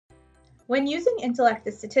When using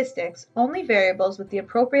intellective statistics, only variables with the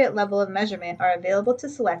appropriate level of measurement are available to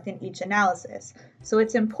select in each analysis, so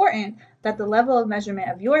it's important that the level of measurement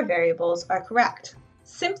of your variables are correct.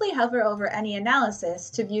 Simply hover over any analysis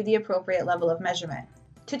to view the appropriate level of measurement.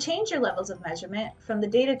 To change your levels of measurement, from the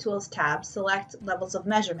Data Tools tab, select Levels of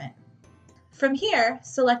Measurement. From here,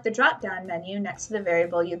 select the drop-down menu next to the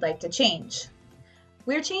variable you'd like to change.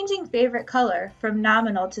 We're changing favorite color from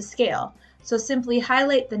nominal to scale, so simply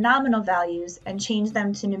highlight the nominal values and change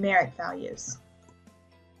them to numeric values.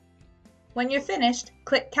 When you're finished,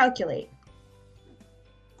 click Calculate.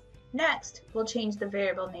 Next, we'll change the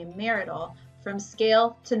variable name marital from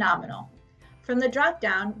scale to nominal. From the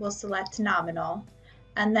drop-down, we'll select nominal,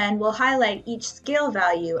 and then we'll highlight each scale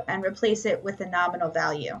value and replace it with a nominal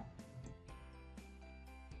value.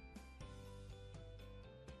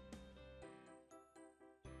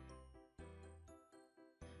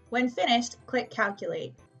 When finished, click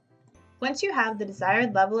Calculate. Once you have the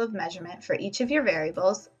desired level of measurement for each of your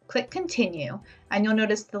variables, click Continue, and you'll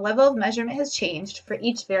notice the level of measurement has changed for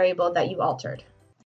each variable that you altered.